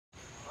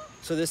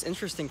So this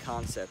interesting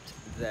concept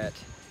that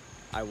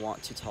I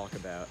want to talk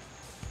about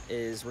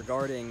is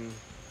regarding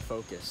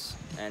focus,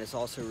 and it's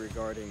also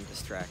regarding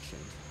distraction.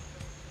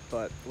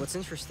 But what's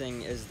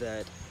interesting is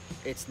that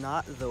it's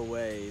not the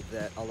way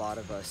that a lot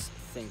of us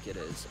think it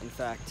is. In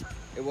fact,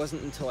 it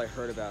wasn't until I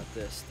heard about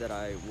this that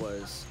I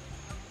was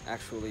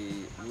actually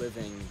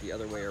living the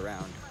other way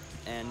around.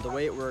 And the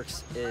way it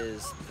works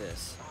is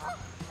this.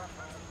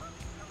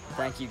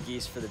 Thank you,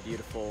 geese, for the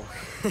beautiful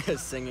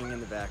singing in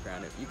the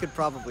background. You could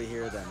probably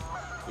hear them,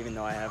 even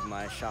though I have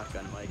my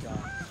shotgun mic on.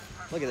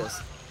 Look at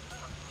this.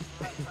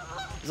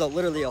 There's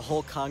literally a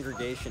whole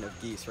congregation of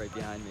geese right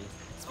behind me.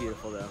 It's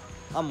beautiful, though.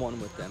 I'm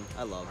one with them.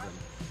 I love them.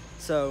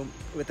 So,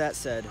 with that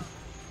said,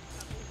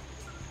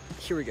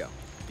 here we go.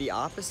 The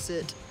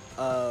opposite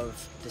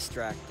of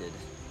distracted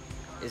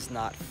is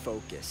not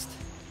focused.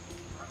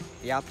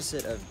 The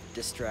opposite of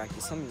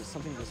distracted, something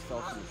just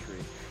fell from the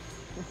tree.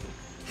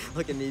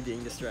 Look at me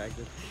being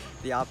distracted.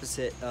 The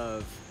opposite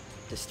of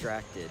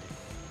distracted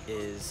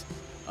is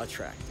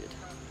attracted.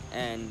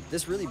 And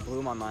this really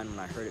blew my mind when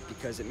I heard it,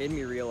 because it made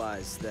me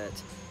realize that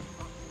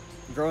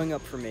growing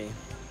up for me,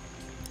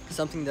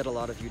 something that a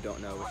lot of you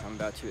don't know, which I'm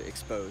about to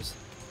expose,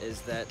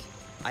 is that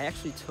I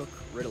actually took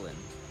Ritalin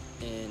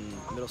in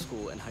middle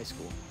school and high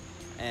school.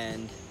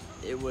 And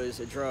it was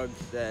a drug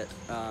that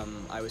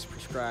I was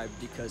prescribed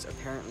because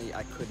apparently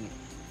I couldn't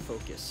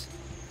focus.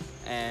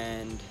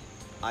 And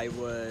I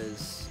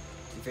was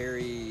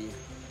very,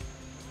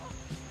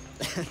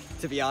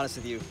 to be honest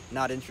with you,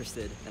 not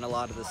interested in a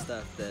lot of the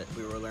stuff that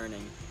we were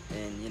learning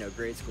in,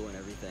 grade school and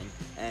everything.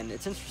 And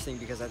it's interesting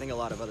because I think a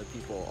lot of other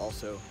people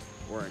also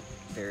weren't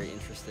very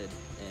interested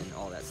in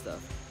all that stuff.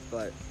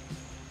 But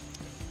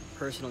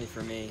personally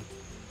for me,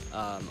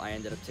 I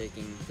ended up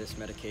taking this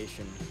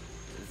medication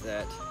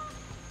that,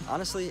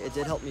 honestly, it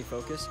did help me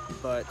focus,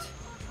 but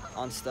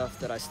on stuff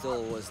that I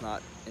still was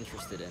not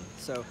interested in.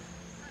 So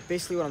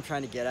basically what I'm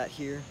trying to get at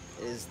here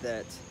is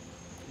that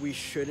we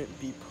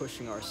shouldn't be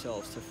pushing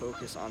ourselves to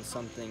focus on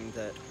something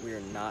that we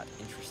are not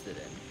interested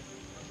in.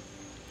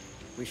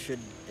 We should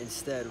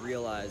instead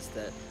realize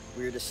that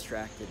we're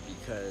distracted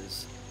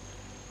because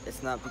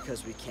it's not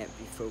because we can't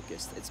be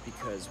focused, it's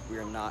because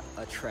we're not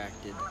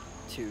attracted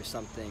to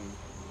something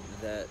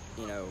that,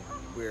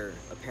 we're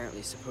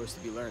apparently supposed to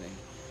be learning.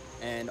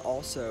 And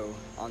also,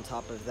 on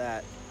top of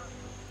that,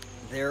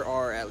 there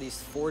are at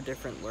least 4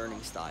 different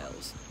learning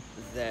styles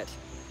that,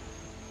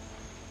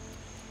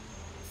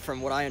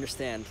 from what I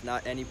understand,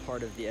 not any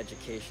part of the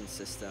education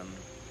system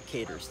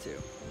caters to.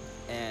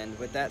 And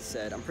with that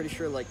said, I'm pretty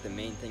sure the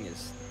main thing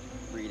is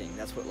reading.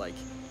 That's what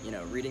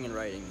reading and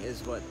writing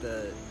is what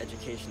the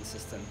education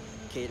system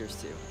caters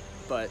to.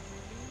 But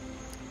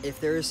if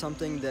there is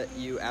something that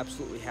you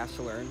absolutely have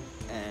to learn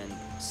and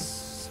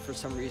for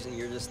some reason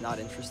you're just not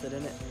interested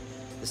in it,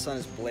 the sun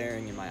is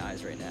blaring in my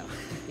eyes right now.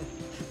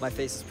 My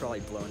face is probably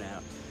blown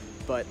out.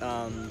 But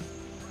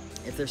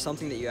if there's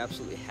something that you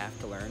absolutely have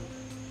to learn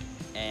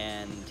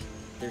and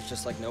there's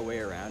just no way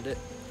around it,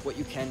 what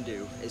you can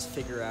do is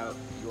figure out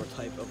your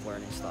type of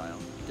learning style.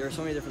 There are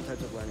so many different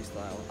types of learning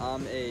style.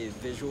 I'm a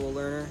visual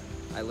learner.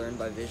 I learn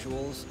by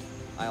visuals.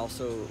 I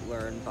also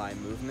learn by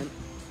movement,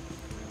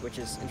 which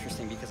is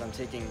interesting because I'm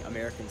taking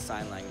American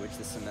Sign Language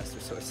this semester,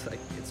 so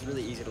it's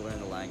really easy to learn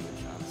the language,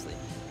 honestly.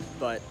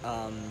 But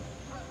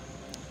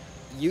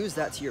use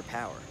that to your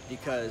power,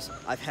 because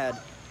I've had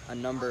a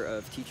number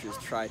of teachers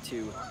try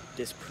to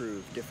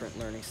disprove different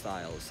learning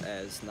styles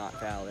as not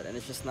valid, and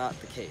it's just not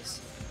the case.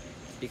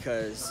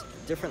 Because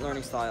different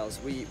learning styles,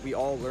 we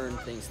all learn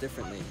things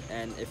differently,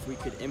 and if we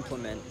could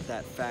implement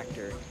that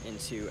factor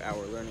into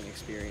our learning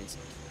experience,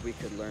 we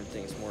could learn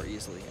things more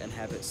easily and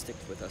have it stick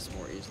with us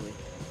more easily.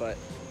 But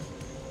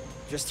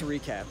just to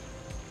recap,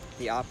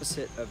 the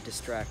opposite of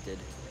distracted,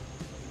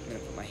 I'm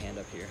gonna put my hand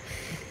up here.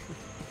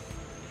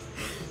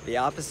 The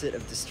opposite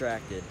of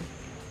distracted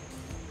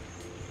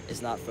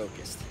is not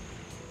focused,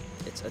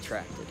 it's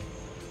attracted.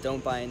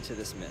 Don't buy into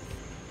this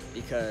myth,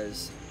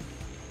 because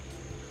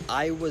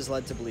I was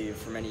led to believe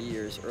for many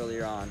years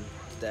earlier on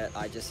that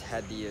I just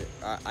had the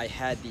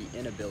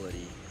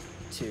inability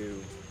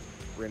to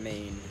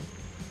remain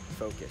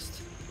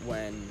focused,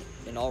 when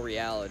in all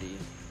reality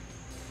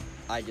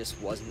I just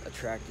wasn't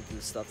attracted to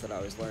the stuff that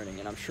I was learning.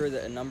 And I'm sure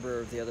that a number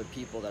of the other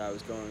people that I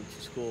was going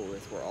to school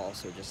with were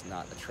also just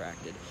not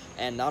attracted.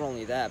 And not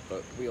only that,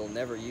 but we'll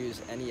never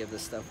use any of the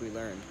stuff we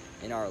learned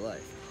in our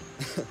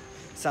life.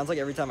 Sounds like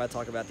every time I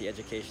talk about the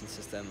education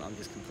system, I'm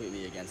just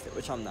completely against it,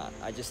 which I'm not.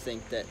 I just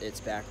think that it's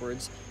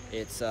backwards.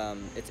 It's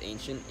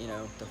ancient,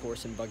 the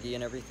horse and buggy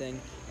and everything,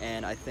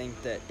 and I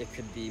think that it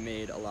could be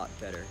made a lot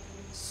better.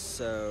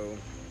 So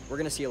we're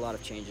gonna see a lot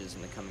of changes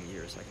in the coming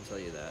years, I can tell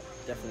you that.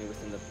 Definitely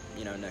within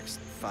the next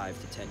 5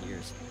 to 10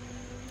 years.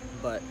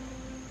 But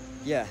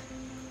yeah,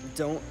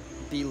 don't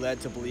be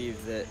led to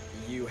believe that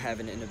you have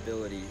an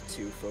inability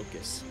to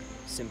focus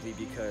simply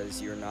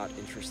because you're not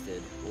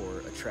interested or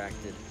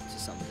attracted to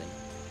something.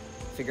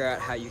 Figure out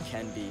how you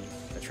can be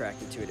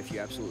attracted to it if you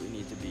absolutely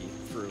need to be,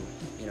 through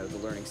the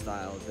learning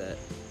style that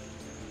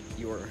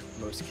you're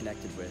most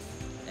connected with,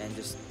 and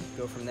just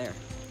go from there.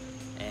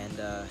 And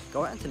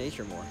go out into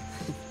nature more.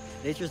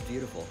 Nature's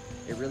beautiful.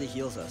 It really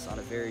heals us on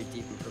a very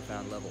deep and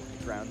profound level.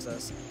 It grounds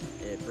us.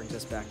 It brings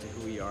us back to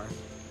who we are,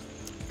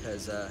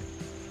 because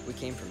we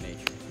came from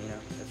nature, you know?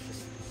 That's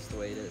just the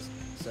way it is.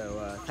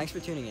 So thanks for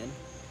tuning in,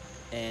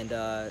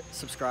 and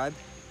subscribe,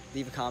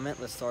 leave a comment.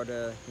 Let's start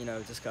a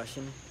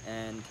discussion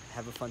and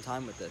have a fun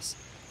time with this.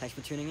 Thanks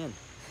for tuning in.